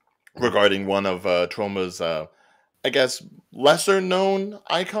regarding one of Troma's, I guess, lesser known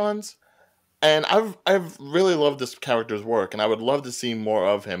icons. And I've really loved this character's work, and I would love to see more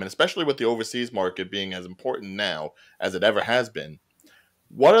of him, and especially with the overseas market being as important now as it ever has been.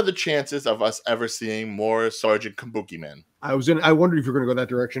 What are the chances of us ever seeing more Sergeant Kabuki Men? I wondered if you're going to go that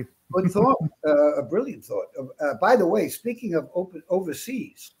direction. Good thought, a brilliant thought. By the way, speaking of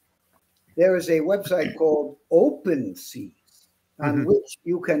overseas, there is a website called Open Seas on which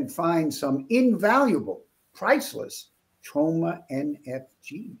you can find some invaluable, priceless Troma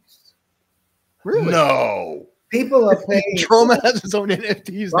NFGs. Really? No. People are paying. Troma has its own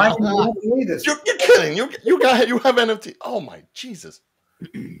NFTs now. You're kidding. You have NFT. Oh my Jesus.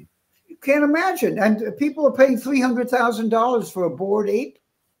 You can't imagine. And people are paying $300,000 for a Bored Ape.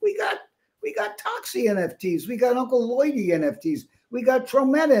 We got Toxie NFTs. We got Uncle Lloydie NFTs. We got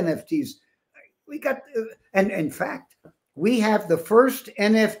Tromet NFTs. We got, and in fact, we have the first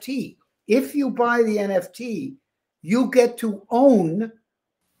NFT. If you buy the NFT, you get to own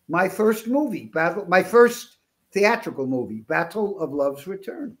my first movie, my first theatrical movie, Battle of Love's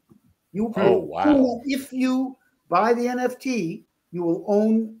Return. Wow. If you buy the NFT, you will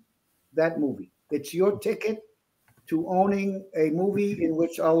own that movie. It's your ticket to owning a movie in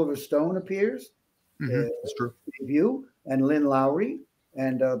which Oliver Stone appears. That's true. You and Lynn Lowry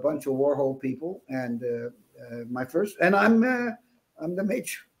and a bunch of Warhol people, and my first, and I'm the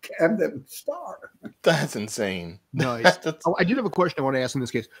star. That's insane. Nice. I did have a question I want to ask in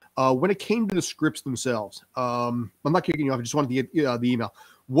this case. When it came to the scripts themselves, I'm not kicking you off. I just wanted to get the email.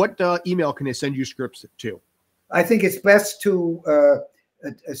 What email can they send you scripts to? I think it's best to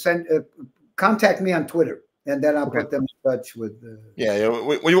contact me on Twitter, and then I'll put them in touch with. Yeah.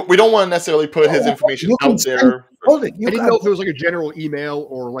 We don't want to necessarily put his information out there. Hold it. I didn't know if there was like a general email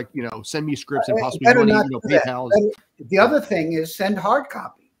or like, send me scripts and possibly money, PayPal. The other thing is send hard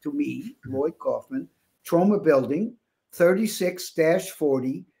copy to me, Lloyd Kaufman, Troma Building,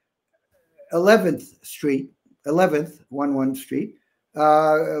 36-40, 11th Street, 11th Street,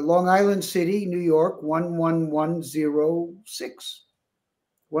 Long Island City, New York, 11106.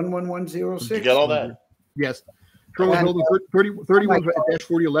 11106. Did you get all that? Yes. Troma Building, 31-40,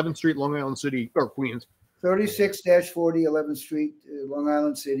 11th Street, Long Island City, or Queens. 36-40, 11th Street, Long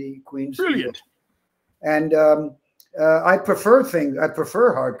Island City, Queens. Brilliant. And I prefer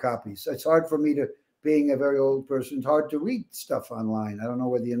hard copies. It's hard for me to, being a very old person, it's hard to read stuff online. I don't know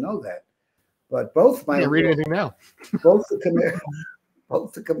whether you know that. But both my... I can't read anything now. Both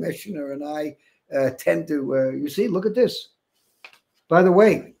the commissioner and I tend to... you see, look at this. By the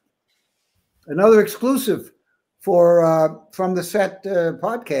way, another exclusive for from the Set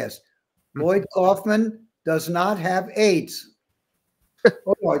podcast. Lloyd Kaufman does not have AIDS.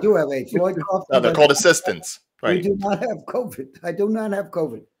 Oh, no, I do have AIDS. Lloyd Kaufman. No, they're called assistants. Right. We do not have COVID. I do not have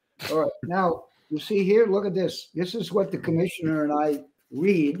COVID. All right. Now, you see here, look at this. This is what the commissioner and I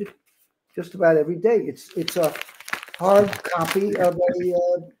read just about every day. It's a hard copy of a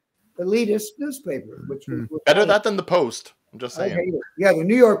elitist newspaper. Which better that than the Post. I'm just saying. Yeah, the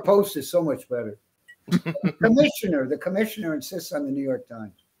New York Post is so much better. The commissioner insists on the New York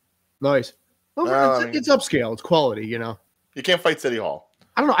Times. Nice. Well, it's upscale. It's quality, You can't fight City Hall.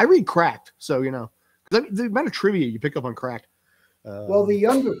 I don't know. I read Cracked, so the amount of trivia you pick up on Cracked. Well, the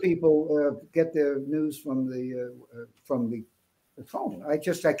younger people get their news from the phone. I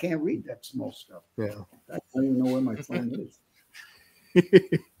can't read that small stuff. Yeah. I don't even know where my phone is.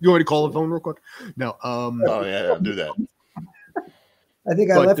 You want me to call the phone real quick? No. Oh yeah, do that. I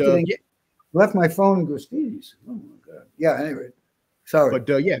think I left my phone in Gristedes. Oh my God. Yeah. Anyway. Sorry. But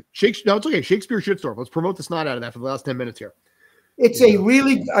it's okay. Shakespeare Shitstorm. Let's promote the snot out of that for the last 10 minutes here. It's a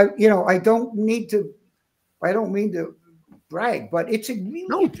really, I don't mean to brag, but it's a really.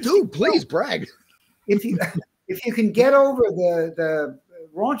 No, dude, please brag. If you can get over the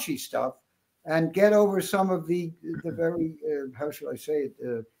raunchy stuff and get over some of the very how shall I say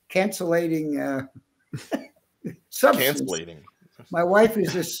it, cancellating substance. Cancellating. My wife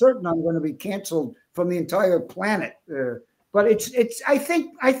is as certain I'm going to be canceled from the entire planet. But it's. I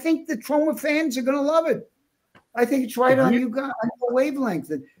think the Troma fans are going to love it. I think it's right on you guys on the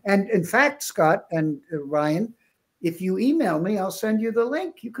wavelength. And in fact, Scott and Ryan, if you email me, I'll send you the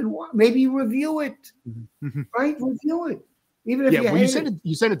link. You can maybe review it, right? Review it, even if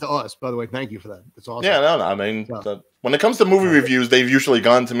you send it to us. By the way, thank you for that. That's awesome. Yeah, no. I mean, when it comes to movie reviews, they've usually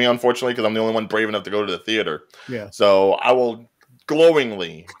gone to me, unfortunately, because I'm the only one brave enough to go to the theater. Yeah. So I will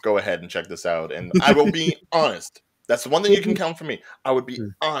glowingly go ahead and check this out, and I will be honest. That's the one thing you can count for me. I would be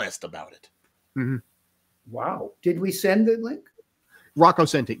honest about it. Mm-hmm. Wow. Did we send the link? Rocco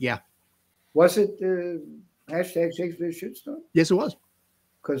sent it, yeah. Was it hashtag Shakespeare Shitstorm? Yes, it was.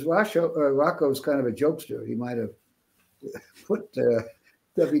 because Rocco's kind of a jokester. He might have put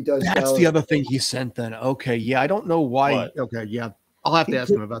W. Does That's Dallas. the other thing he sent then. Okay, yeah, I don't know why. What? Okay, yeah, I'll have to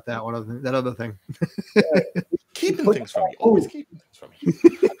ask him about that one. That other thing. Keeping things from you. Always keeping things from you.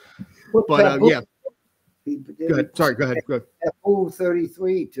 But yeah. He Go ahead. Sorry, go ahead. Taboo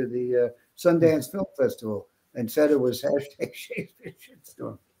 33 to the Sundance Film Festival and said it was hashtag Shakespeare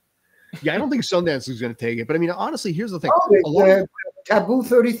shitstorm. Yeah, I don't think Sundance is going to take it. But I mean, honestly, here's the thing. Taboo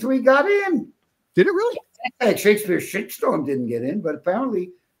 33 got in. Did it really? Hashtag Shakespeare shitstorm didn't get in, but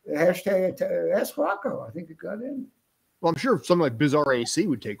apparently hashtag Ask Rocco, I think it got in. Well, I'm sure something like Bizarre AC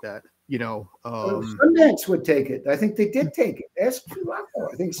would take that. You know, Sundance would take it. I think they did take it. Ask Rocco.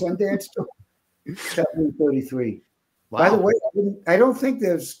 I think Sundance took Taboo 33. wow. By the way, I don't think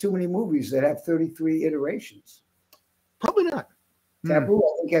there's too many movies that have 33 iterations. Probably not. Taboo,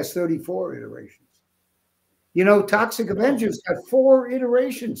 I think, has 34 iterations. You know, Toxic Avengers got 4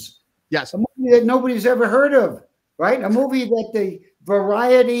 iterations. Yes. A movie that nobody's ever heard of, right? A movie that the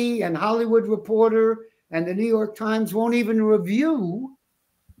Variety and Hollywood Reporter and the New York Times won't even review.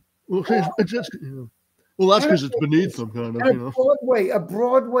 Well, it's just, well, that's because it's beneath them, kind of. You know, A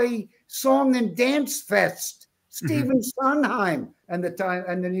Broadway song and dance fest. Stephen Sondheim and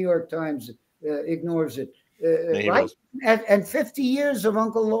the New York Times ignores it. Right? And 50 years of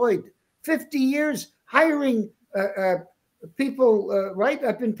Uncle Lloyd. 50 years hiring people. Right?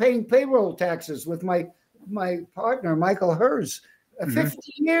 I've been paying payroll taxes with my partner Michael Hers. 50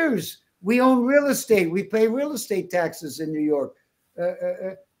 years. We own real estate. We pay real estate taxes in New York.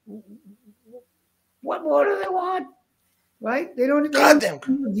 What more do they want? Right? They don't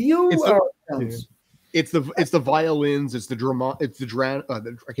review ourselves. It's the violins. It's the drama. It's the I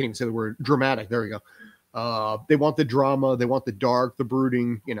can't even say the word dramatic. There we go. They want the drama. They want the dark, the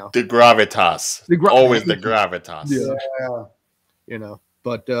brooding. You know, the gravitas. Always the gravitas. Yeah. You know,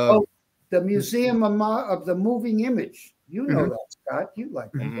 but the Museum of the Moving Image. You know that, Scott. You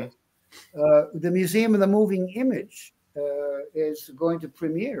like that. The Museum of the Moving Image is going to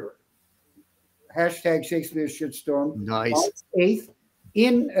premiere. Hashtag Shakespeare Shitstorm. Nice. March 8th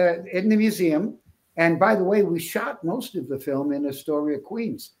in the museum. And by the way, we shot most of the film in Astoria,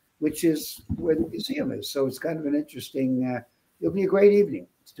 Queens, which is where the museum is. So it's kind of an interesting. It'll be a great evening.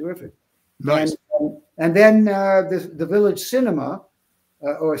 It's terrific. Nice. And then the Village Cinema,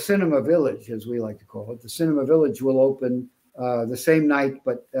 or Cinema Village, as we like to call it, the Cinema Village will open the same night,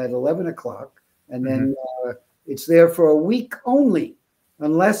 but at 11 o'clock. And then it's there for a week only,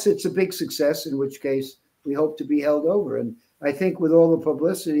 unless it's a big success, in which case we hope to be held over. And I think with all the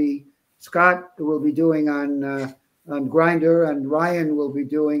publicity Scott will be doing on Grindr, and Ryan will be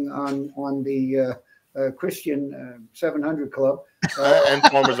doing on the Christian 700 Club. And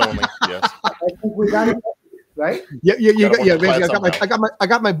Farmers Only, yes. I think we got it, right? Yeah. I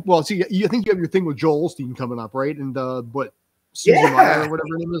got my. Well, see, you think you have your thing with Joel Osteen coming up, right? And what Susan Meyer or whatever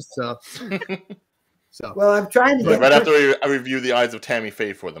her name is. So. Well, I'm trying to get right after I review The Eyes of Tammy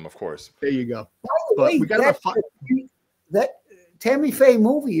Faye for them, of course. There you go. But we got that Tammy Faye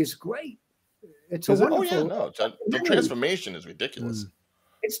movie is great. It's a wonderful. Oh yeah, no, the transformation is ridiculous.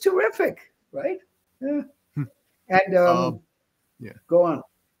 It's terrific, right? Yeah. And yeah, go on.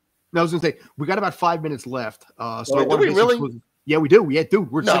 No, I was gonna say we got about 5 minutes left. So do we really? Yeah, we do. Yeah, dude,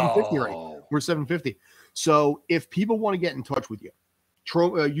 we're 750 right. We're 750. So if people want to get in touch with you,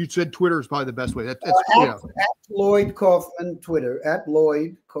 you said Twitter is probably the best way. That's at Lloyd Kaufman Twitter, at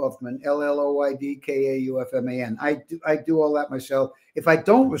Lloyd Kaufman, LLOYDKAUFMAN. I do all that myself. If I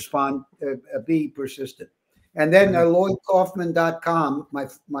don't respond, be persistent. And then LloydKaufman.com, my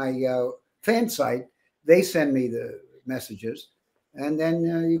fan site, they send me the messages. And then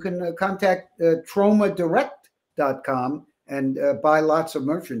you can contact TraumaDirect.com and buy lots of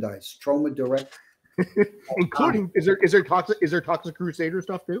merchandise. Trauma Direct. Including is there Toxic Crusader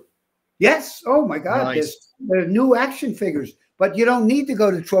stuff too? Yes. Oh my God. Nice. There's new action figures, but you don't need to go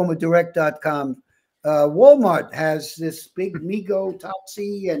to TraumaDirect.com. Walmart has this big Mego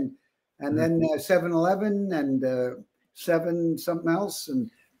Toxie and then 7-Eleven and 7 something else, and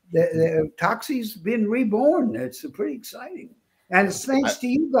the Toxie's been reborn. It's pretty exciting, and it's thanks to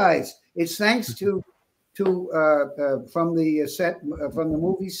you guys. It's thanks to from the set from the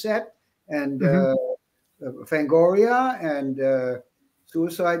movie set. And Fangoria and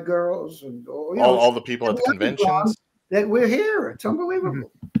Suicide Girls and all the people at the conventions that we're here. It's unbelievable.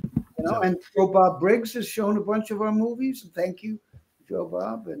 You know, and Joe Bob Briggs has shown a bunch of our movies. And thank you, Joe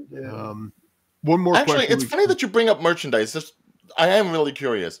Bob. And one more actually, question. It's funny that you bring up merchandise. I am really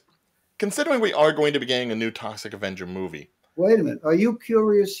curious. Considering we are going to be getting a new Toxic Avenger movie. Wait a minute. Are you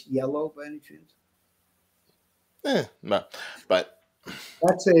Curious Yellow by any chance? No. But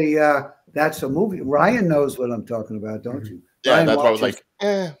That's a movie. Ryan knows what I'm talking about, don't you? Yeah, Ryan that's why I was watches- like,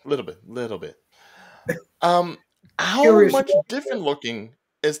 a little bit. How Curious much about different looking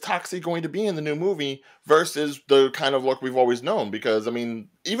is Toxie going to be in the new movie versus the kind of look we've always known? Because I mean,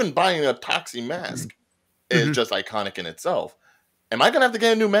 even buying a Toxie mask is just iconic in itself. Am I going to have to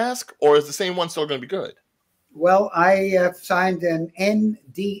get a new mask, or is the same one still going to be good? Well, I have signed an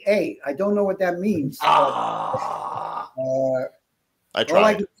NDA. I don't know what that means. I All I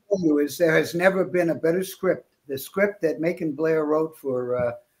tried. can tell you is there has never been a better script. The script that Macon Blair wrote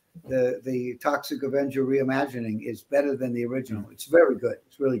for the Toxic Avenger reimagining is better than the original. It's very good.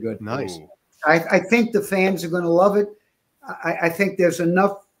 It's really good. Nice. Ooh. I think the fans are going to love it. I think there's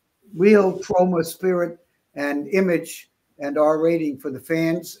enough real trauma spirit and image and R rating for the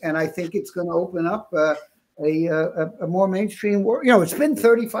fans, and I think it's going to open up a more mainstream world. You know, it's been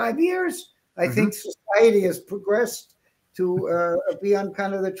 35 years. I think society has progressed to be on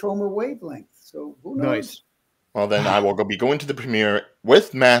kind of the trauma wavelength. So who knows? Nice. Well, then I will be going to the premiere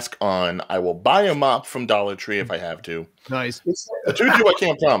with mask on. I will buy a mop from Dollar Tree if I have to. Nice. The tutu I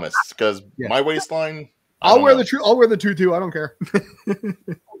can't promise because my waistline. I'll wear the tutu. I don't care.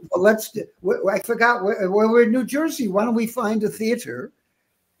 Well, I forgot. We're in New Jersey. Why don't we find a theater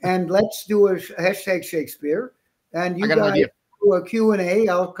and let's do a hashtag Shakespeare, and you guys do a Q&A.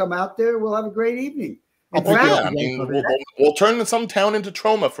 I'll come out there. We'll have a great evening. I mean, we'll turn some town into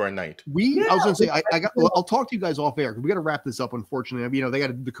trauma for a night. I was going to say, I'll talk to you guys off air. We got to wrap this up. Unfortunately, you know, they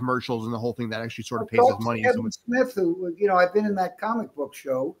got the commercials and the whole thing that actually sort of pays us money. Kevin Smith, who, you know, I've been in that comic book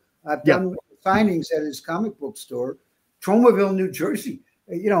show. I've done signings at his comic book store, Tromaville, New Jersey.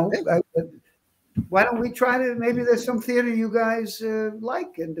 You know, why don't we try to? Maybe there's some theater you guys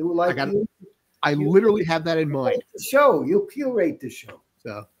like and who like you. I literally have that in mind. The show, you curate the show.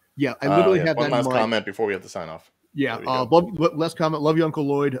 So. Yeah, I literally have that in mind. One last comment before we have to sign off. Yeah, last comment. Love you, Uncle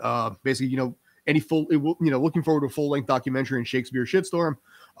Lloyd. Basically, you know, looking forward to a full-length documentary in Shakespeare Shitstorm.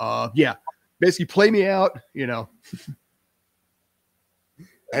 Yeah, basically, play me out. You know.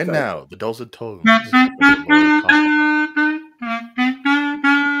 And now the dulcet tones.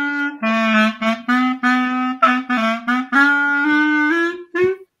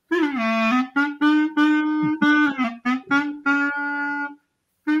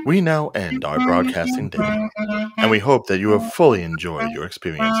 We now end our broadcasting day, and we hope that you have fully enjoyed your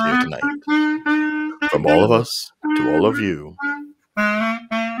experience here tonight. From all of us to all of you,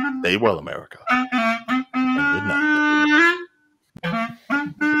 stay well, America, and good night.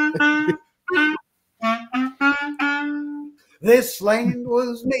 This land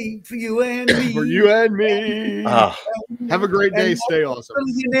was made for you and me. For you and me. Have a great day. Stay awesome.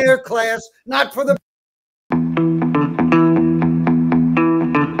 Millionaire class, not for the